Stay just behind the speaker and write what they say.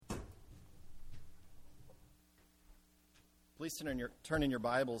Please turn in your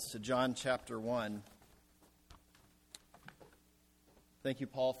Bibles to John chapter 1. Thank you,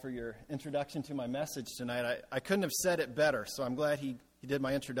 Paul, for your introduction to my message tonight. I couldn't have said it better, so I'm glad he did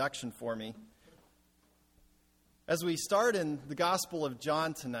my introduction for me. As we start in the Gospel of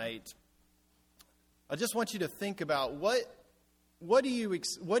John tonight, I just want you to think about what do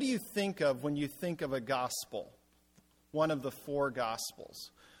you think of when you think of a gospel, one of the four Gospels?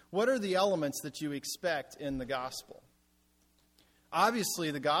 What are the elements that you expect in the gospel?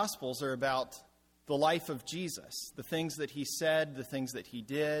 Obviously, the Gospels are about the life of Jesus, the things that he said, the things that he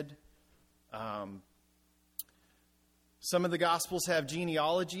did. Some of the Gospels have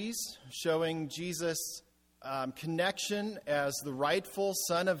genealogies showing Jesus' connection as the rightful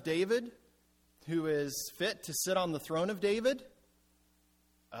son of David, who is fit to sit on the throne of David.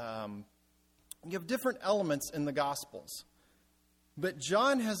 You have different elements in the Gospels. But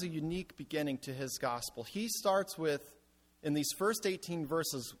John has a unique beginning to his Gospel. He starts with, in these first 18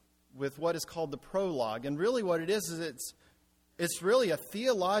 verses, with what is called the prologue. And really what it is it's really a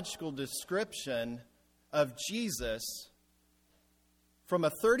theological description of Jesus from a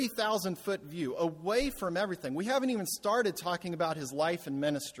 30,000-foot view, away from everything. We haven't even started talking about his life and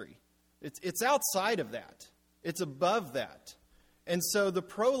ministry. It's outside of that. It's above that. And so the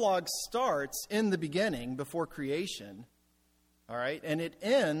prologue starts in the beginning, before creation, all right? And it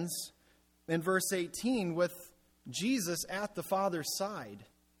ends in verse 18 with Jesus at the Father's side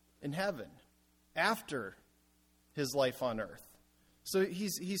in heaven after his life on earth. So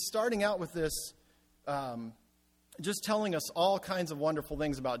he's starting out with this, just telling us all kinds of wonderful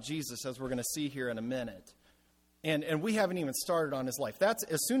things about Jesus, as we're going to see here in a minute. And we haven't even started on his life. That's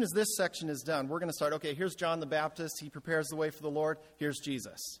as soon as this section is done, we're going to start, okay, here's John the Baptist. He prepares the way for the Lord. Here's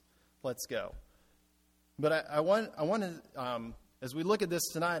Jesus. Let's go. But I want to, as we look at this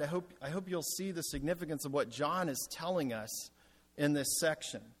tonight, I hope you'll see the significance of what John is telling us in this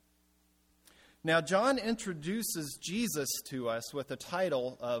section. Now, John introduces Jesus to us with the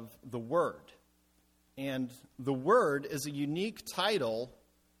title of the Word. And the Word is a unique title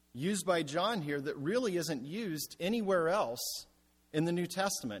used by John here that really isn't used anywhere else in the New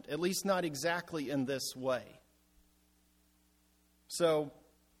Testament, at least not exactly in this way. So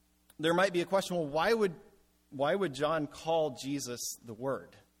there might be a question, well, why would John call Jesus the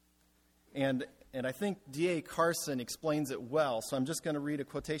Word? And I think D.A. Carson explains it well, so I'm just going to read a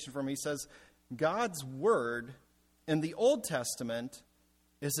quotation from him. He says, God's Word in the Old Testament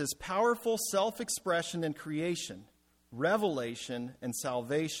is his powerful self-expression in creation, revelation, and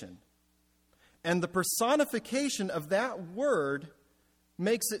salvation. And the personification of that Word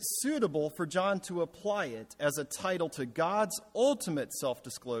makes it suitable for John to apply it as a title to God's ultimate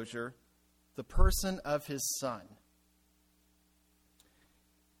self-disclosure, the person of his Son.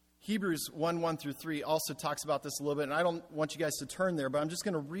 Hebrews 1:1-3 also talks about this a little bit, and I don't want you guys to turn there, but I'm just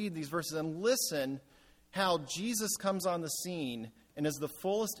going to read these verses and listen how Jesus comes on the scene and is the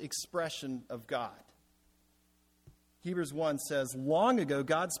fullest expression of God. Hebrews 1 says, long ago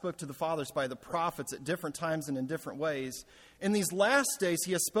God spoke to the fathers by the prophets at different times and in different ways. In these last days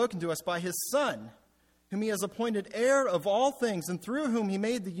he has spoken to us by his Son, whom he has appointed heir of all things and through whom he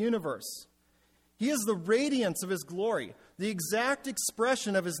made the universe. He is the radiance of his glory, the exact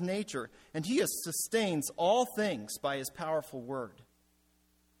expression of his nature, and he sustains all things by his powerful word.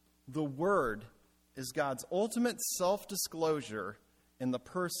 The Word is God's ultimate self-disclosure in the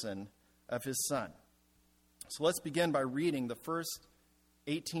person of his Son. So let's begin by reading the first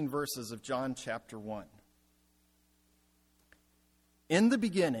 18 verses of John chapter 1. In the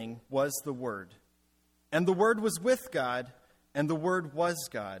beginning was the Word, and the Word was with God, and the Word was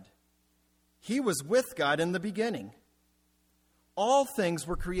God. He was with God in the beginning. All things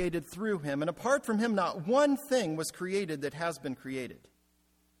were created through him, and apart from him, not one thing was created that has been created.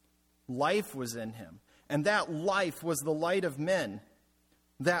 Life was in him, and that life was the light of men.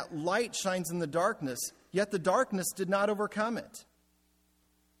 That light shines in the darkness, yet the darkness did not overcome it.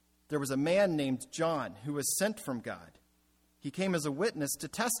 There was a man named John who was sent from God. He came as a witness to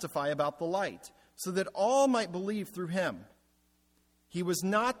testify about the light, so that all might believe through him. He was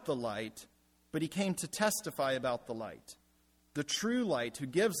not the light, but he came to testify about the light. The true light, who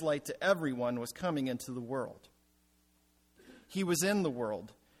gives light to everyone, was coming into the world. He was in the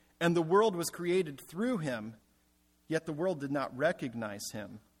world, and the world was created through him, yet the world did not recognize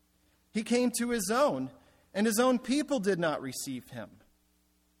him. He came to his own, and his own people did not receive him.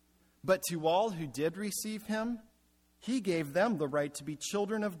 But to all who did receive him, he gave them the right to be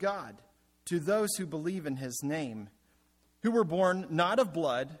children of God, to those who believe in his name, who were born not of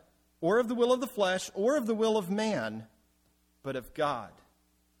blood, or of the will of the flesh, or of the will of man, but of God.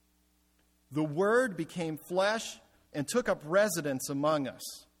 The Word became flesh and took up residence among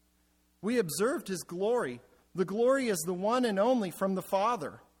us. We observed his glory. The glory is the one and only from the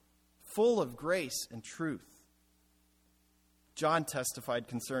Father, full of grace and truth. John testified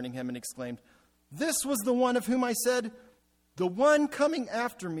concerning him and exclaimed, "This was the one of whom I said, 'The one coming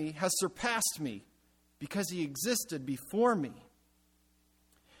after me has surpassed me, because he existed before me.'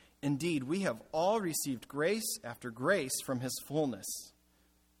 Indeed, we have all received grace after grace from his fullness.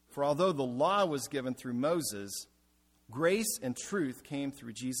 For although the law was given through Moses, grace and truth came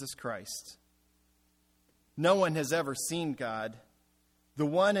through Jesus Christ. No one has ever seen God, the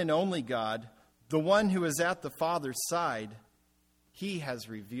one and only God, the one who is at the Father's side. He has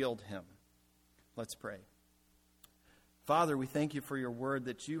revealed him." Let's pray. Father, we thank you for your word,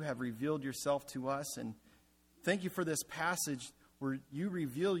 that you have revealed yourself to us, and thank you for this passage where you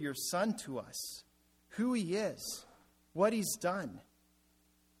reveal your Son to us, who he is, what he's done,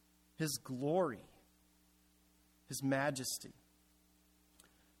 his glory, his majesty.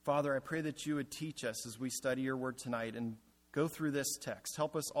 Father, I pray that you would teach us as we study your word tonight and go through this text.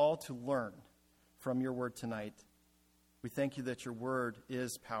 Help us all to learn from your word tonight. We thank you that your word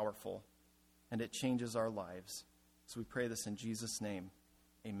is powerful and it changes our lives. So we pray this in Jesus' name.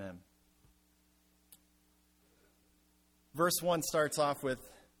 Amen. Verse 1 starts off with,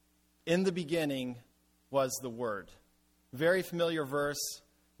 "In the beginning was the Word." Very familiar verse,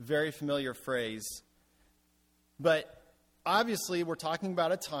 very familiar phrase. But obviously, we're talking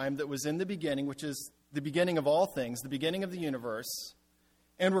about a time that was in the beginning, which is the beginning of all things, the beginning of the universe.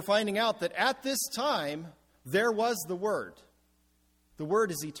 And we're finding out that at this time, there was the Word. The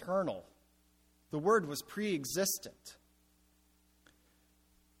Word is eternal. The Word was pre-existent.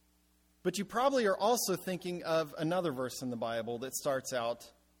 But you probably are also thinking of another verse in the Bible that starts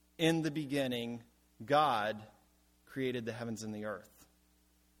out, "In the beginning, God created the heavens and the earth."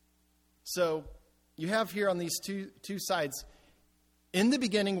 So you have here on these two sides, in the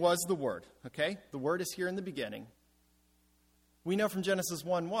beginning was the Word, okay? The Word is here in the beginning. We know from Genesis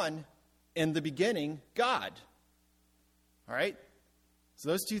 1:1, in the beginning, God. All right? So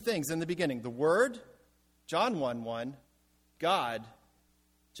those two things, in the beginning, the Word, John 1:1, God,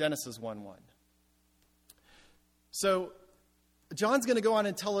 Genesis 1:1. So John's going to go on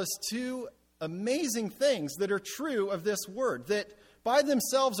and tell us two amazing things that are true of this Word, that by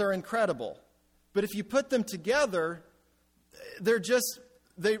themselves are incredible. But if you put them together,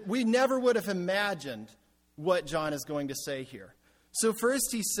 we never would have imagined what John is going to say here. So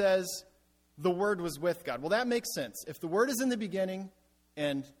first he says, the Word was with God. Well, that makes sense. If the Word is in the beginning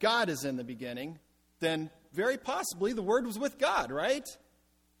and God is in the beginning, then very possibly the Word was with God, right?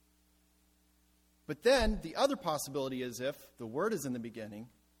 But then the other possibility is, if the Word is in the beginning,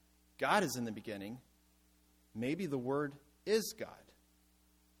 God is in the beginning, maybe the Word is God.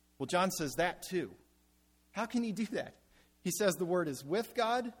 Well, John says that too. How can he do that? He says the Word is with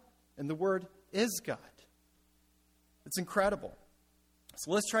God and the Word is God. It's incredible.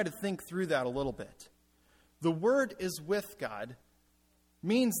 So let's try to think through that a little bit. The Word is with God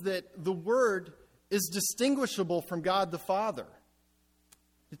means that the Word is distinguishable from God the Father.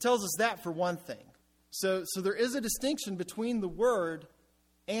 It tells us that for one thing. So there is a distinction between the Word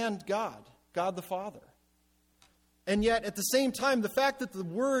and God the Father. And yet, at the same time, the fact that the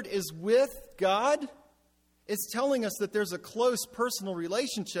Word is with God is telling us that there's a close personal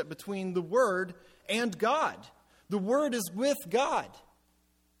relationship between the Word and God. The Word is with God.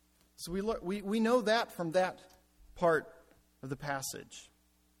 So we know that from that part of the passage.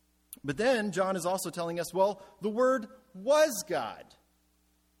 But then John is also telling us, well, the Word was God.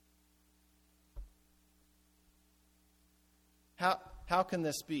 How can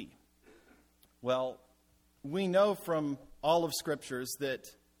this be? Well, we know from all of Scriptures that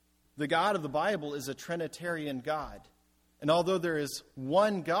the God of the Bible is a Trinitarian God. And although there is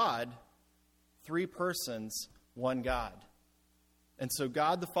one God, three persons, one God. And so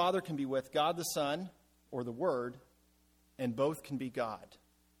God the Father can be with God the Son, or the Word, and both can be God.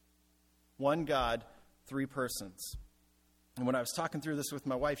 One God, three persons. And when I was talking through this with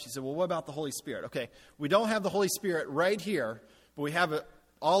my wife, she said, well, what about the Holy Spirit? Okay, we don't have the Holy Spirit right here, but we have it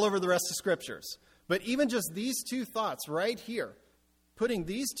all over the rest of Scriptures. But even just these two thoughts right here, putting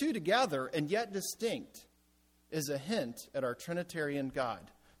these two together and yet distinct, is a hint at our Trinitarian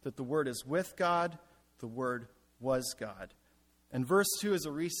God, that the Word is with God, the Word was God. And verse 2 is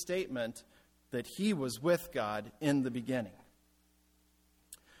a restatement that he was with God in the beginning.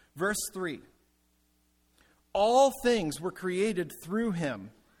 Verse 3, all things were created through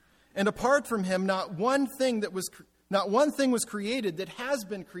him, and apart from him, not one thing was created that has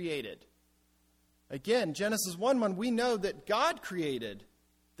been created. Again, Genesis 1:1, we know that God created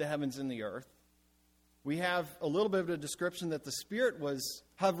the heavens and the earth. We have a little bit of a description that the Spirit was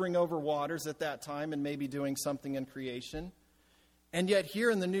hovering over waters at that time and maybe doing something in creation. And yet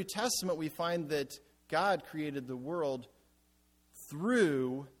here in the New Testament, we find that God created the world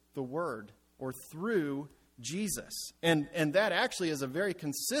through the Word, or through Jesus. And that actually is a very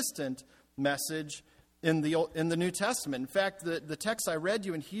consistent message in the New Testament. In fact, the text I read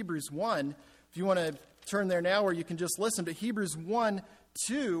you in Hebrews 1, if you want to turn there now, or you can just listen to Hebrews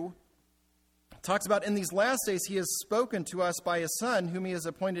 1:2, talks about, in these last days he has spoken to us by his Son, whom he has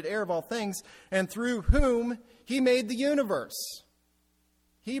appointed heir of all things, and through whom he made the universe.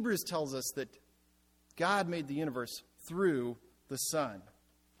 Hebrews tells us that God made the universe through the Son.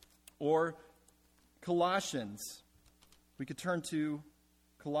 Or Colossians. We could turn to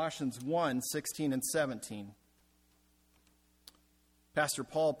Colossians 1:16 and 17. Pastor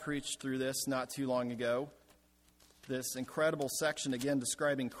Paul preached through this not too long ago. This incredible section, again,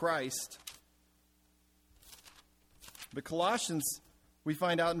 describing Christ. But Colossians, we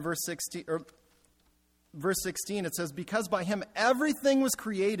find out in verse 16, it says, because by him everything was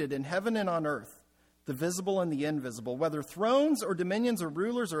created in heaven and on earth, the visible and the invisible, whether thrones or dominions or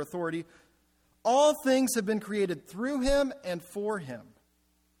rulers or authority, all things have been created through him and for him.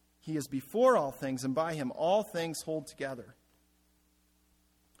 He is before all things, and by him all things hold together.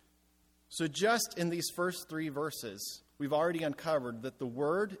 So just in these first 3 verses, we've already uncovered that the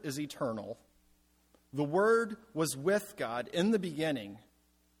Word is eternal. The Word was with God in the beginning.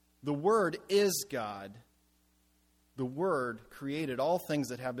 The Word is God. The Word created all things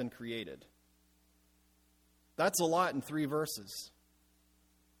that have been created. That's a lot in 3 verses.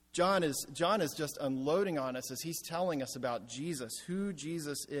 John is just unloading on us as he's telling us about Jesus, who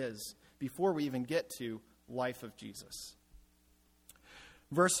Jesus is, before we even get to life of Jesus.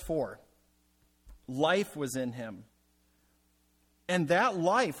 Verse 4, life was in him, and that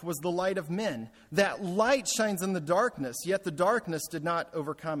life was the light of men. That light shines in the darkness, yet the darkness did not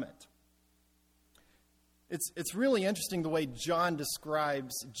overcome it. It's really interesting the way John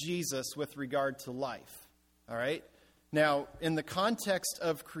describes Jesus with regard to life. All right? Now, in the context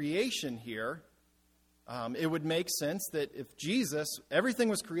of creation here, it would make sense that if everything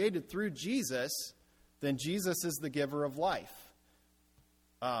was created through Jesus, then Jesus is the giver of life.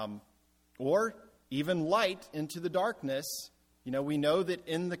 Or even light into the darkness. You know, we know that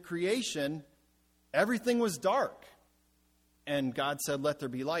in the creation, everything was dark. And God said, let there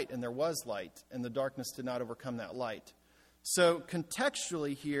be light, and there was light, and the darkness did not overcome that light. So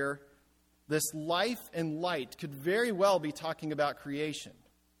contextually here, this life and light could very well be talking about creation.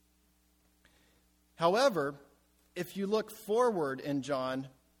 However, if you look forward in John,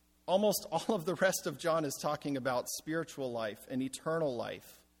 almost all of the rest of John is talking about spiritual life and eternal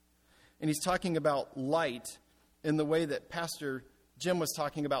life. And he's talking about light in the way that Pastor Jim was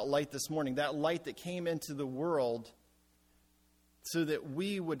talking about light this morning. That light that came into the world so that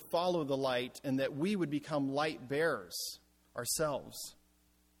we would follow the light and that we would become light bearers ourselves.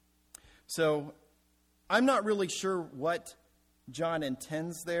 So I'm not really sure what John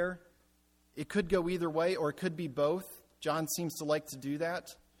intends there. It could go either way, or it could be both. John seems to like to do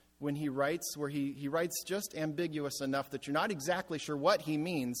that when he writes, where he writes just ambiguous enough that you're not exactly sure what he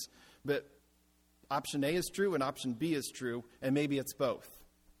means, but option A is true and option B is true, and maybe it's both.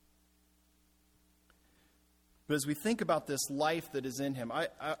 But as we think about this life that is in him,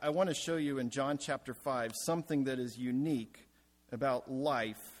 I want to show you in John chapter 5 something that is unique about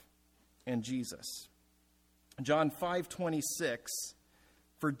life and Jesus. John 5:26,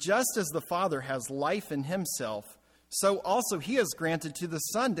 for just as the Father has life in himself, so also he has granted to the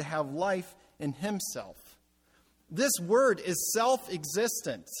Son to have life in himself. This word is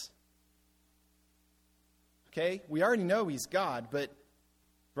self-existent. Okay, we already know he's God, but,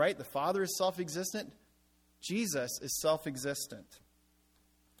 right, the Father is self-existent. Jesus is self-existent.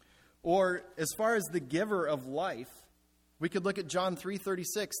 Or as far as the giver of life, we could look at John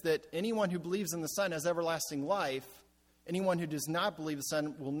 3:36, that anyone who believes in the Son has everlasting life. Anyone who does not believe the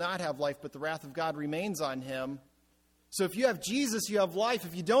Son will not have life, but the wrath of God remains on him. So if you have Jesus, you have life.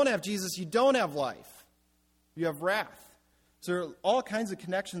 If you don't have Jesus, you don't have life. You have wrath. So there are all kinds of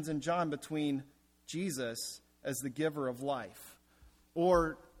connections in John between Jesus as the giver of life.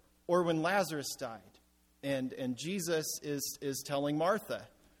 Or when Lazarus died, and Jesus is telling Martha,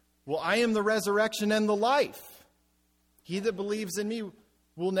 well, I am the resurrection and the life. He that believes in me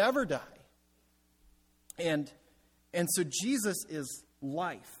will never die. And so Jesus is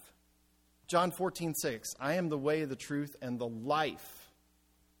life. John 14:6, I am the way, the truth, and the life.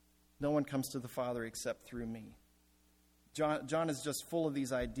 No one comes to the Father except through me. John is just full of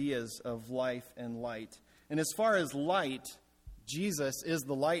these ideas of life and light. And as far as light, Jesus is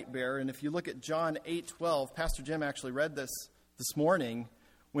the light bearer. And if you look at John 8:12, Pastor Jim actually read this morning.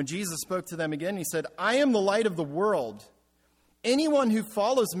 When Jesus spoke to them again, he said, "I am the light of the world. Anyone who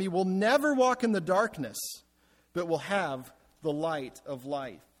follows me will never walk in the darkness, but will have the light of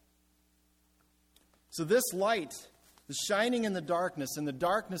life." So this light is shining in the darkness, and the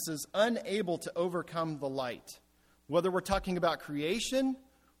darkness is unable to overcome the light. Whether we're talking about creation,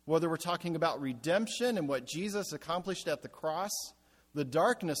 whether we're talking about redemption and what Jesus accomplished at the cross, the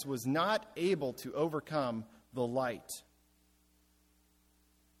darkness was not able to overcome the light.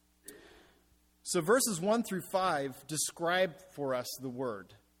 So verses 1 through 5 describe for us the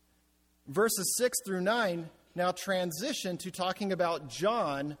Word. Verses 6 through 9 now transition to talking about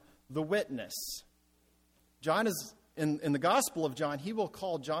John the witness. John is, in the Gospel of John, he will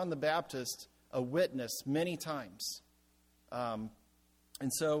call John the Baptist a witness many times.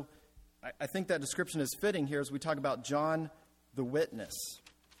 And so I think that description is fitting here as we talk about John the witness.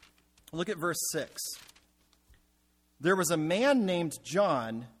 Look at verse 6. There was a man named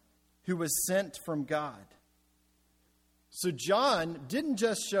John who was sent from God. So John didn't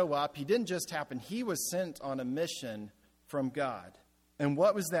just show up. He didn't just happen. He was sent on a mission from God. And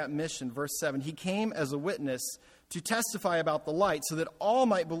what was that mission? Verse 7, he came as a witness to testify about the light so that all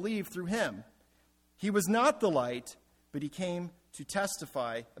might believe through him. He was not the light, but he came to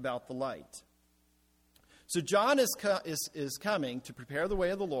testify about the light. So John is coming to prepare the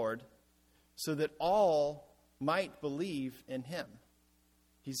way of the Lord so that all might believe in him.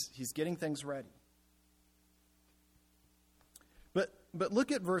 He's getting things ready. But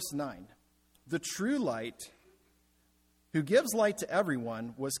look at verse 9. The true light, who gives light to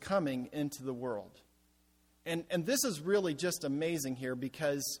everyone, was coming into the world. And this is really just amazing here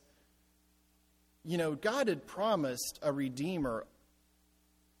because, God had promised a Redeemer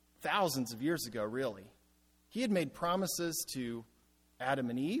thousands of years ago, really. He had made promises to Adam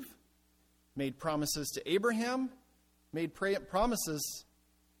and Eve, made promises to Abraham, made promises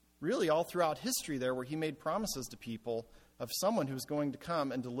really all throughout history there where he made promises to people of someone who's going to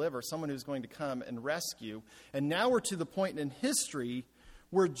come and deliver, someone who's going to come and rescue. And now we're to the point in history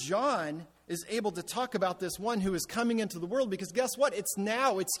where John is able to talk about this one who is coming into the world because guess what? It's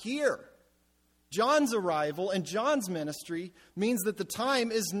now, it's here. John's arrival and John's ministry means that the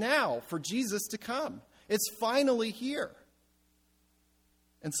time is now for Jesus to come. It's finally here.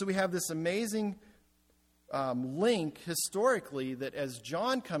 And so we have this amazing link historically that as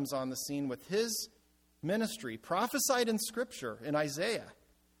John comes on the scene with his ministry, prophesied in Scripture, in Isaiah,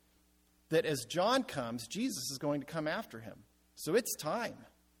 that as John comes, Jesus is going to come after him. So it's time.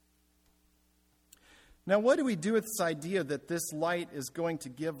 Now, what do we do with this idea that this light is going to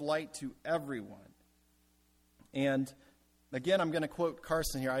give light to everyone? And again, I'm going to quote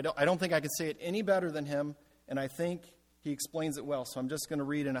Carson here. I don't think I could say it any better than him, and I think he explains it well. So I'm just going to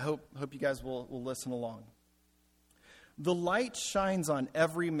read, and I hope you guys will listen along. The light shines on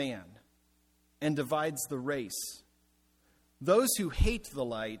every man and divides the race. Those who hate the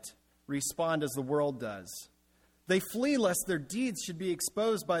light respond as the world does. They flee lest their deeds should be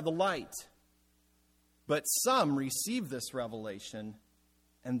exposed by the light. But some receive this revelation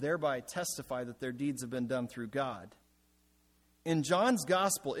and thereby testify that their deeds have been done through God. In John's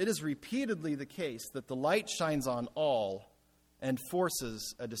gospel, it is repeatedly the case that the light shines on all and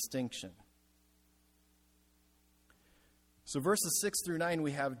forces a distinction. So verses 6 through 9,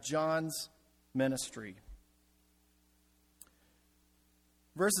 we have John's ministry.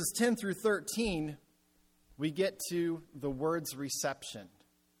 Verses 10 through 13, we get to the Word's reception.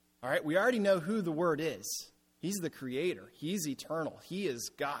 All right, we already know who the Word is. He's the Creator. He's eternal. He is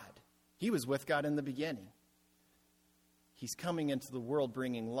God. He was with God in the beginning. He's coming into the world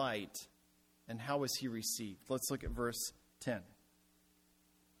bringing light. And how was he received? Let's look at verse 10.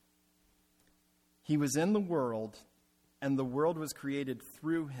 He was in the world, and the world was created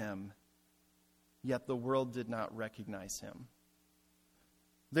through him, yet the world did not recognize him.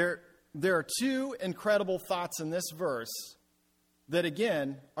 There are two incredible thoughts in this verse that,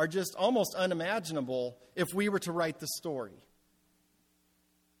 again, are just almost unimaginable if we were to write the story.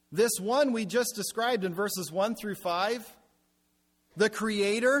 This one we just described in verses 1 through 5, the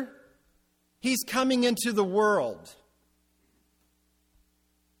Creator, he's coming into the world.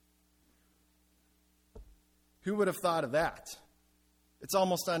 Who would have thought of that? It's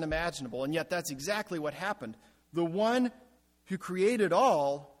almost unimaginable, and yet that's exactly what happened. The one who created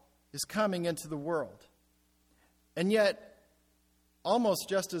all is coming into the world. And yet, almost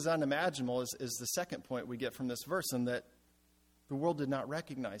just as unimaginable is the second point we get from this verse, in that the world did not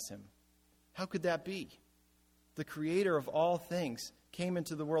recognize him. How could that be? The Creator of all things came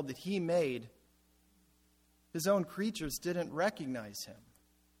into the world that he made, His own creatures didn't recognize him.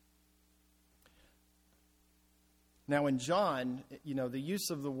 Now in John, the use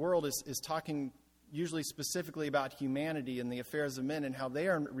of the world is talking usually specifically about humanity and the affairs of men and how they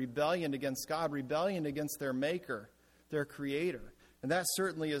are in rebellion against God, rebellion against their maker, their creator. And that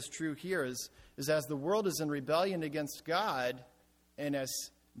certainly is true here, is as the world is in rebellion against God, and as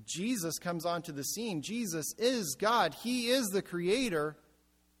Jesus comes onto the scene, Jesus is God, he is the creator,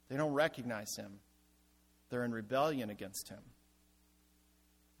 they don't recognize him. They're in rebellion against him.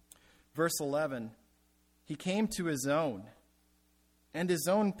 Verse 11, he came to his own, and his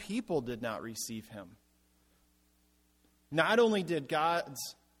own people did not receive him. Not only did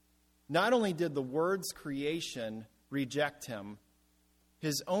the Word's creation reject him,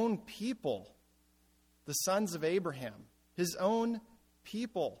 his own people, the sons of Abraham, his own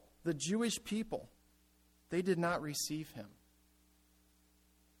people, the Jewish people, they did not receive him.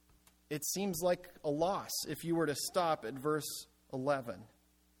 It seems like a loss if you were to stop at verse 11.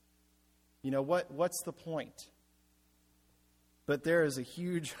 What's the point? But there is a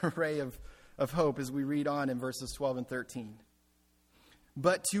huge array of hope as we read on in verses 12 and 13.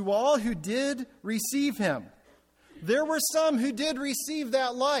 But to all who did receive him, there were some who did receive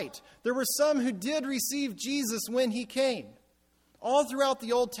that light. There were some who did receive Jesus when he came. All throughout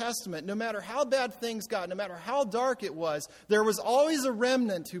the Old Testament, no matter how bad things got, no matter how dark it was, there was always a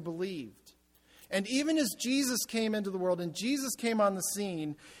remnant who believed. And even as Jesus came into the world and Jesus came on the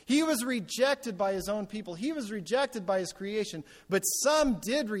scene, he was rejected by his own people. He was rejected by his creation, but some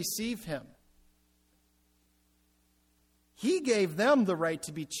did receive him. He gave them the right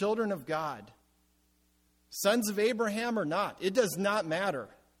to be children of God. Sons of Abraham or not, it does not matter.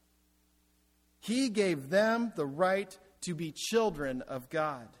 He gave them the right to be children of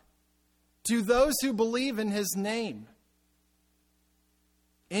God. To those who believe in his name.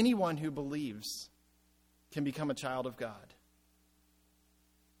 Anyone who believes can become a child of God.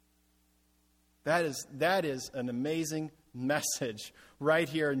 That is an amazing message right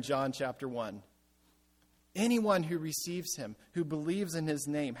here in John chapter 1. Anyone who receives him, who believes in his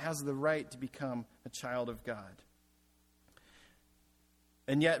name, has the right to become a child of God.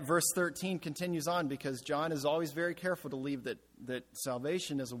 And yet verse 13 continues on, because John is always very careful to leave that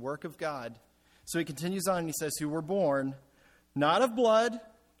salvation is a work of God. So he continues on and he says, who were born not of blood,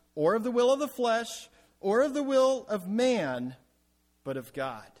 or of the will of the flesh, or of the will of man, but of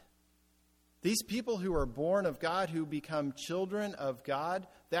God. These people who are born of God, who become children of God,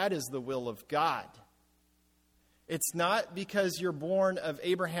 that is the will of God. It's not because you're born of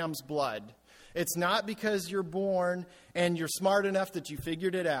Abraham's blood. It's not because you're born and you're smart enough that you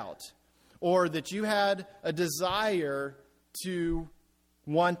figured it out, or that you had a desire to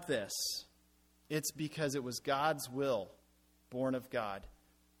want this. It's because it was God's will, born of God.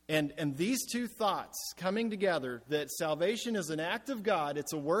 And these two thoughts coming together, that salvation is an act of God,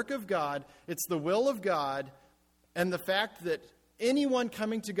 it's a work of God, it's the will of God, and the fact that anyone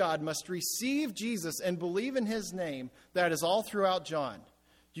coming to God must receive Jesus and believe in his name, that is all throughout John.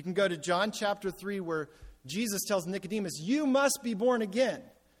 You can go to John chapter 3 where Jesus tells Nicodemus, you must be born again.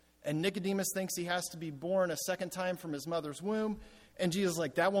 And Nicodemus thinks he has to be born a second time from his mother's womb. And Jesus is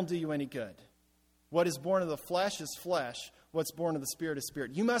like, that won't do you any good. What is born of the flesh is flesh. What's born of the Spirit is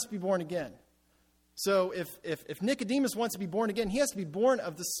spirit. You must be born again. So if Nicodemus wants to be born again, he has to be born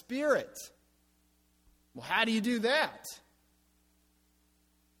of the Spirit. Well, how do you do that?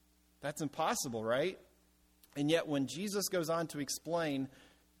 That's impossible, right? And yet when Jesus goes on to explain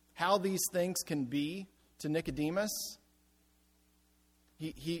how these things can be to Nicodemus,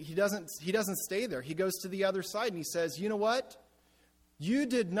 he doesn't stay there. He goes to the other side and he says, you know what? You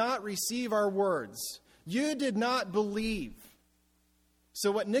did not receive our words. You did not believe. So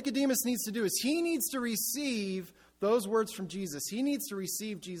what Nicodemus needs to do is he needs to receive those words from Jesus. He needs to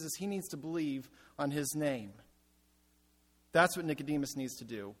receive Jesus. He needs to believe on his name. That's what Nicodemus needs to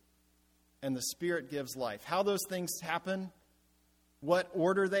do. And the Spirit gives life. How those things happen, what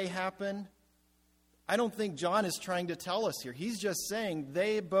order they happen, I don't think John is trying to tell us here. He's just saying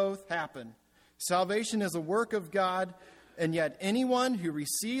they both happen. Salvation is a work of God, and yet anyone who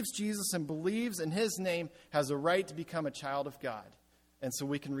receives Jesus and believes in his name has a right to become a child of God. And so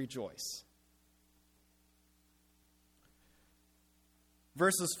we can rejoice.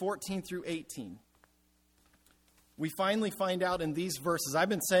 Verses 14 through 18. We finally find out in these verses, I've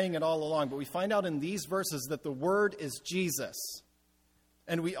been saying it all along, but we find out in these verses that the Word is Jesus.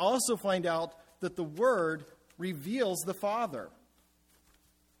 And we also find out that the Word reveals the Father.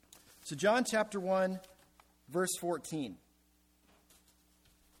 So John chapter 1, verse 14.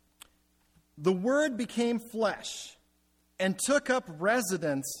 The Word became flesh and took up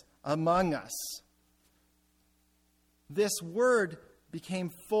residence among us. this Word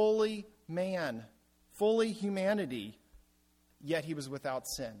became fully man, fully humanity, yet he was without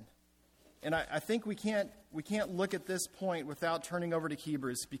sin. And I think we can't look at this point without turning over to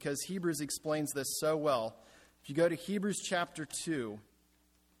Hebrews, because Hebrews explains this so well. If you go to Hebrews chapter 2,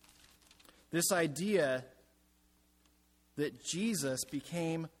 this idea that Jesus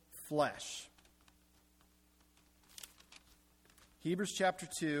became flesh. Hebrews chapter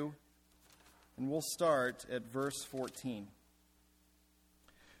 2, and we'll start at verse 14.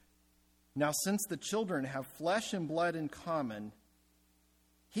 Now, since the children have flesh and blood in common,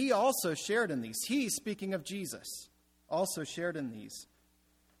 he also shared in these. He, speaking of Jesus, also shared in these,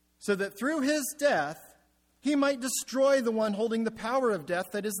 so that through his death he might destroy the one holding the power of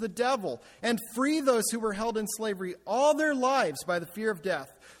death, that is the devil, and free those who were held in slavery all their lives by the fear of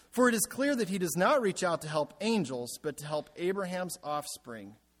death. For it is clear that he does not reach out to help angels, but to help Abraham's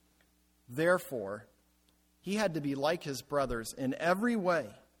offspring. Therefore, he had to be like his brothers in every way,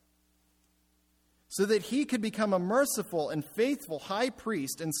 so that he could become a merciful and faithful high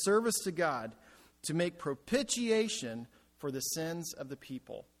priest in service to God, to make propitiation for the sins of the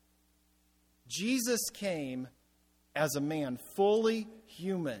people. Jesus came as a man, fully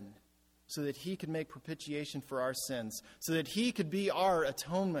human, so that he could make propitiation for our sins, so that he could be our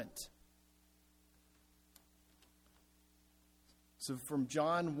atonement. So from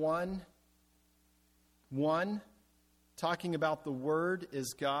John 1:1, talking about the Word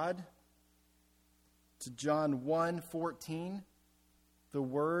is God, to John 1:14, the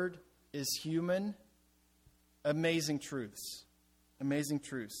Word is human. Amazing truths. Amazing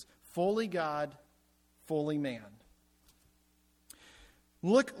truths. Fully God, fully man.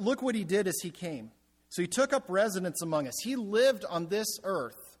 Look what he did as he came. So he took up residence among us. He lived on this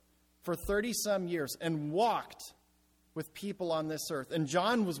earth for 30-some years and walked with people on this earth. And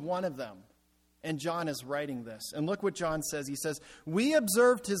John was one of them. And John is writing this. And look what John says. He says, "We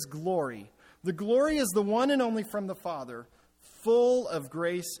observed his glory. The glory is the one and only from the Father, full of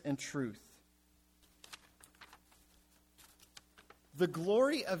grace and truth." The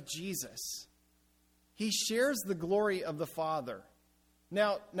glory of Jesus. He shares the glory of the Father.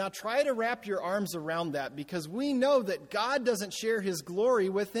 Now try to wrap your arms around that, because we know that God doesn't share his glory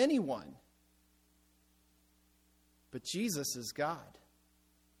with anyone. But Jesus is God.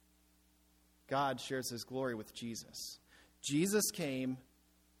 God shares his glory with Jesus. Jesus came,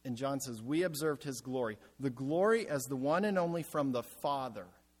 and John says, we observed his glory. The glory as the one and only from the Father.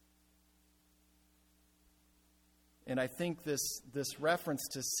 And I think this reference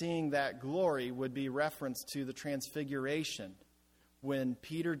to seeing that glory would be reference to the Transfiguration, when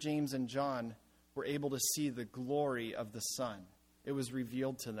Peter, James, and John were able to see the glory of the Son. It was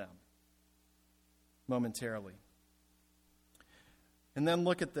revealed to them momentarily. And then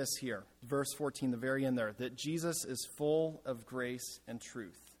look at this here, verse 14, the very end there, that Jesus is full of grace and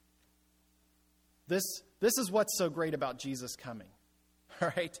truth. This is what's so great about Jesus coming,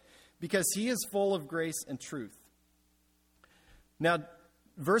 all right? Because he is full of grace and truth. Now,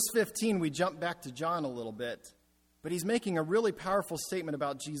 verse 15, we jump back to John a little bit, but he's making a really powerful statement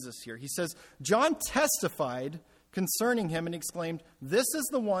about Jesus here. He says, "John testified concerning him and exclaimed, 'This is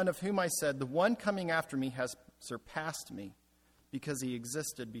the one of whom I said, the one coming after me has surpassed me, because he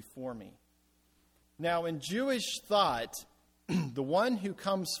existed before me.'" Now, in Jewish thought, the one who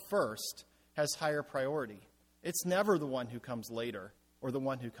comes first has higher priority. It's never the one who comes later or the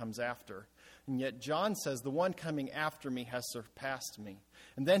one who comes after. And yet John says, the one coming after me has surpassed me.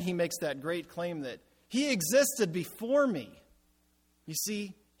 And then he makes that great claim that he existed before me. You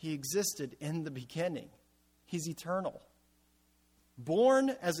see, he existed in the beginning. He's eternal. Born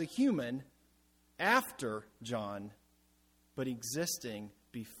as a human after John, but existing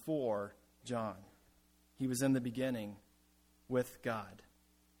before John. He was in the beginning with God.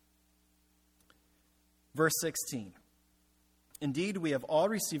 Verse 16. "Indeed, we have all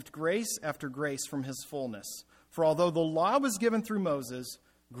received grace after grace from his fullness. For although the law was given through Moses,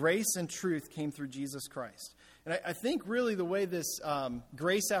 grace and truth came through Jesus Christ." And I think really the way this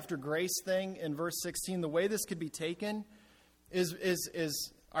grace after grace thing in verse 16, the way this could be taken is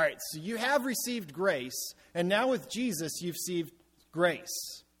all right, so you have received grace, and now with Jesus you've received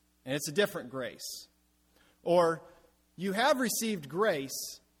grace, and it's a different grace. Or you have received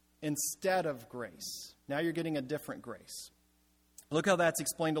grace instead of grace. Now you're getting a different grace. Look how that's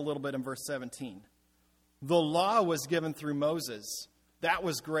explained a little bit in verse 17. The law was given through Moses. That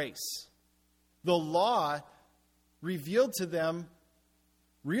was grace. The law revealed to them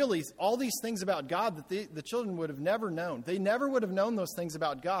really all these things about God that the children would have never known. They never would have known those things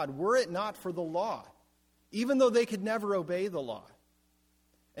about God were it not for the law, even though they could never obey the law.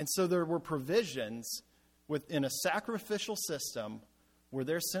 And so there were provisions within a sacrificial system where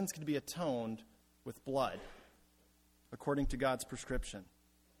their sins could be atoned with blood, according to God's prescription.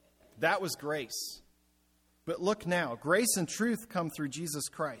 That was grace. But look now, grace and truth come through Jesus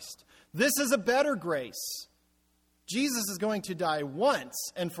Christ. This is a better grace. Jesus is going to die once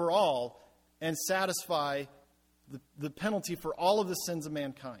and for all and satisfy the penalty for all of the sins of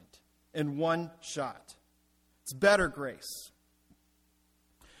mankind in one shot. It's better grace.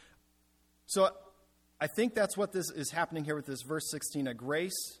 So I think that's what this is happening here with this verse 16. A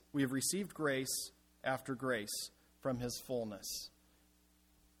grace, we have received grace after grace from his fullness.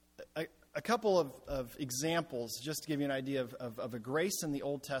 A couple of examples, just to give you an idea of a grace in the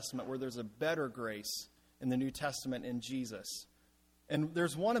Old Testament where there's a better grace in the New Testament in Jesus. And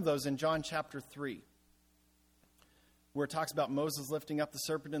there's one of those in John chapter 3, where it talks about Moses lifting up the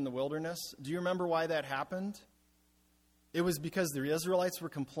serpent in the wilderness. Do you remember why that happened? It was because the Israelites were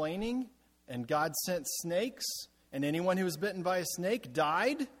complaining, and God sent snakes, and anyone who was bitten by a snake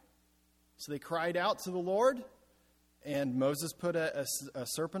died. So they cried out to the Lord, and Moses put a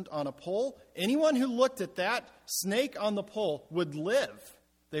serpent on a pole. Anyone who looked at that snake on the pole would live.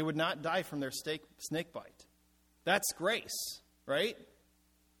 They would not die from their snake bite. That's grace, right?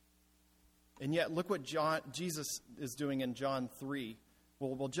 And yet, look what Jesus is doing in John 3.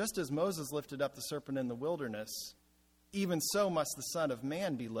 Well, just as Moses lifted up the serpent in the wilderness, even so must the Son of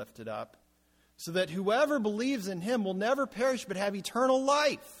Man be lifted up, so that whoever believes in him will never perish but have eternal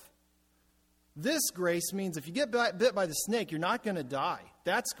life. This grace means if you get bit by the snake, you're not going to die.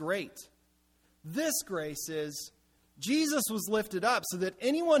 That's great. This grace is Jesus was lifted up so that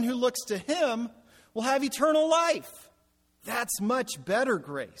anyone who looks to him will have eternal life. That's much better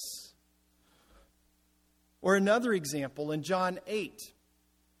grace. Or another example in John 8.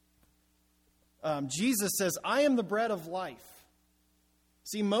 Jesus says, I am the bread of life.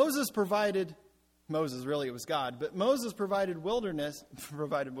 See, Moses, really it was God, but Moses provided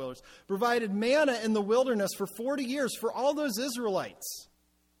manna in the wilderness for 40 years for all those Israelites.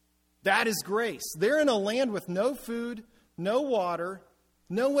 That is grace. They're in a land with no food, no water,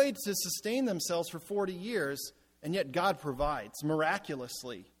 no way to sustain themselves for 40 years, and yet God provides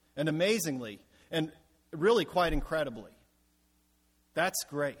miraculously and amazingly and really quite incredibly. That's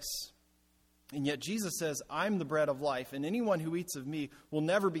grace. And yet Jesus says, I'm the bread of life, and anyone who eats of me will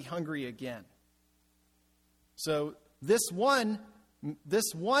never be hungry again. So this one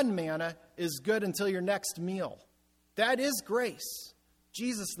manna is good until your next meal. That is grace.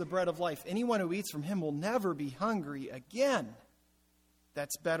 Jesus, the bread of life. Anyone who eats from him will never be hungry again.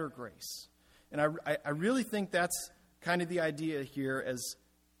 That's better grace. And I really think that's kind of the idea here. As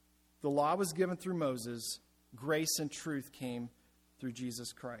the law was given through Moses, grace and truth came through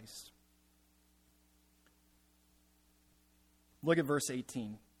Jesus Christ. Look at verse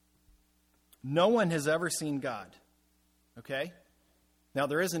 18. No one has ever seen God. Okay? Now,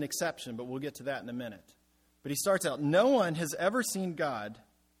 there is an exception, but we'll get to that in a minute. But he starts out, no one has ever seen God,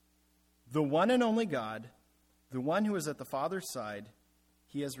 the one and only God, the one who is at the Father's side.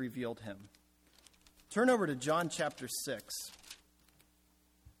 He has revealed him. Turn over to John chapter 6,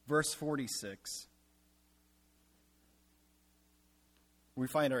 verse 46. We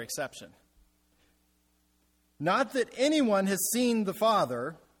find our exception. Not that anyone has seen the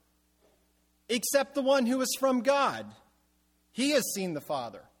Father, except the one who is from God. He has seen the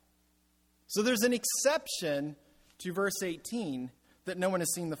Father. So there's an exception to verse 18 that no one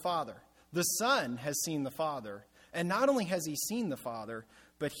has seen the Father. The Son has seen the Father. And not only has he seen the Father,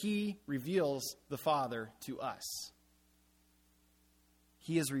 but he reveals the Father to us.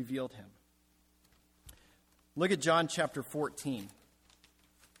 He has revealed him. Look at John chapter 14,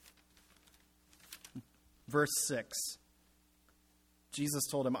 verse 6. Jesus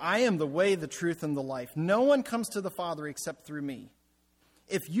told him, I am the way, the truth, and the life. No one comes to the Father except through me.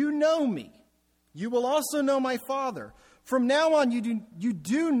 If you know me, you will also know my Father. From now on, you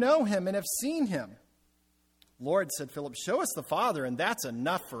do know him and have seen him. Lord, said Philip, show us the Father, and that's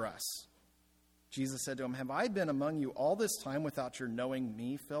enough for us. Jesus said to him, have I been among you all this time without your knowing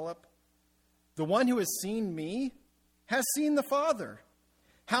me, Philip? The one who has seen me has seen the Father.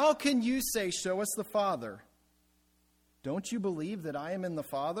 How can you say, show us the Father? Don't you believe that I am in the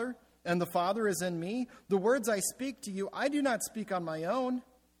Father, and the Father is in me? The words I speak to you, I do not speak on my own.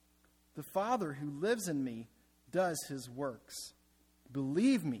 The Father who lives in me does his works.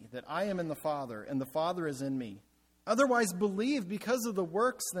 Believe me that I am in the Father, and the Father is in me. Otherwise, believe because of the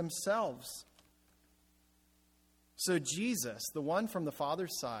works themselves. So Jesus, the one from the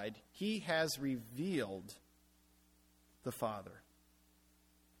Father's side, he has revealed the Father.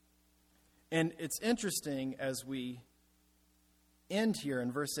 And it's interesting as we end here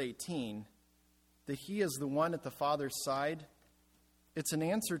in verse 18 that he is the one at the Father's side, it's an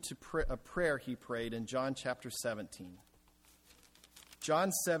answer to a prayer he prayed in John chapter 17.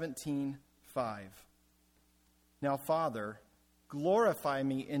 John 17:5. Now, Father, glorify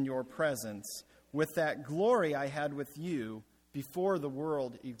me in your presence with that glory I had with you before the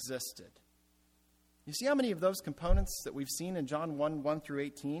world existed. You see how many of those components that we've seen in John 1 through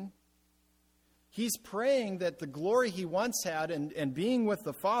 18? He's praying that the glory he once had and being with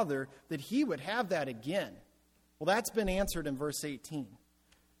the Father, that he would have that again. Well, that's been answered in verse 18.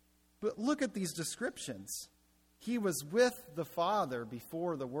 But look at these descriptions. He was with the Father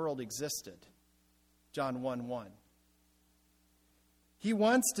before the world existed. John 1:1. He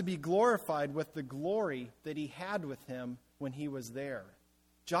wants to be glorified with the glory that he had with him when he was there.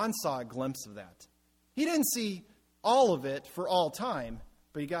 John saw a glimpse of that. He didn't see all of it for all time,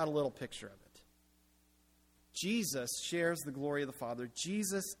 but he got a little picture of it. Jesus shares the glory of the Father.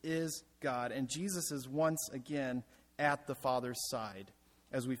 Jesus is God, and Jesus is once again at the Father's side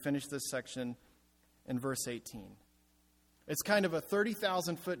as we finish this section in verse 18. It's kind of a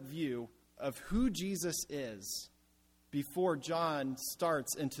 30,000-foot view of who Jesus is before John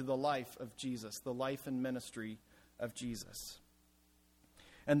starts into the life of Jesus, the life and ministry of Jesus.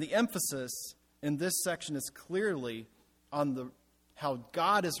 And the emphasis in this section is clearly on how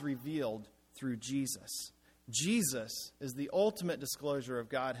God is revealed through Jesus. Jesus is the ultimate disclosure of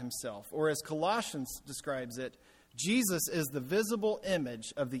God himself. Or as Colossians describes it, Jesus is the visible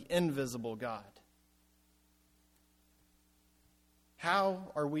image of the invisible God.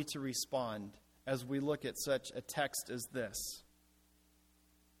 How are we to respond as we look at such a text as this?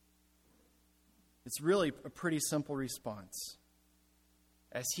 It's really a pretty simple response.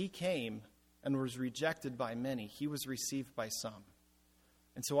 As he came and was rejected by many, he was received by some.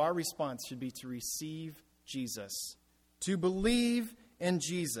 And so our response should be to receive Jesus, to believe in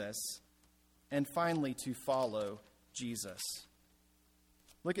Jesus, and finally to follow Jesus.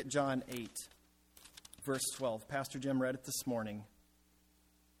 Look at John 8, verse 12. Pastor Jim read it this morning.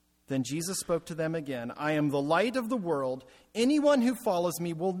 Then Jesus spoke to them again. I am the light of the world. Anyone who follows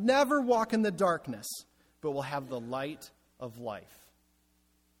me will never walk in the darkness, but will have the light of life.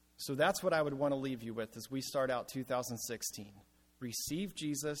 So that's what I would want to leave you with as we start out 2016. Receive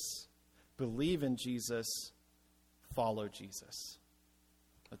Jesus, believe in Jesus, follow Jesus.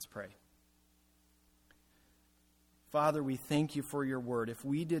 Let's pray. Father, we thank you for your word. If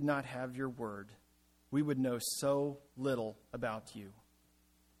we did not have your word, we would know so little about you.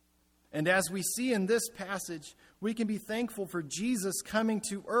 And as we see in this passage, we can be thankful for Jesus coming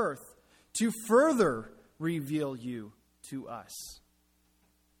to earth to further reveal you to us.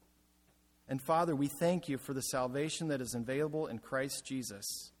 And Father, we thank you for the salvation that is available in Christ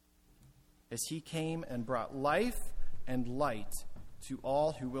Jesus, as he came and brought life and light to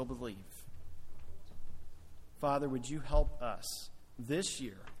all who will believe. Father, would you help us this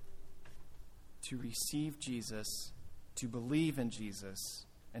year to receive Jesus, to believe in Jesus,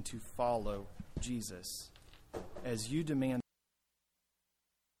 and to follow Jesus, as you demand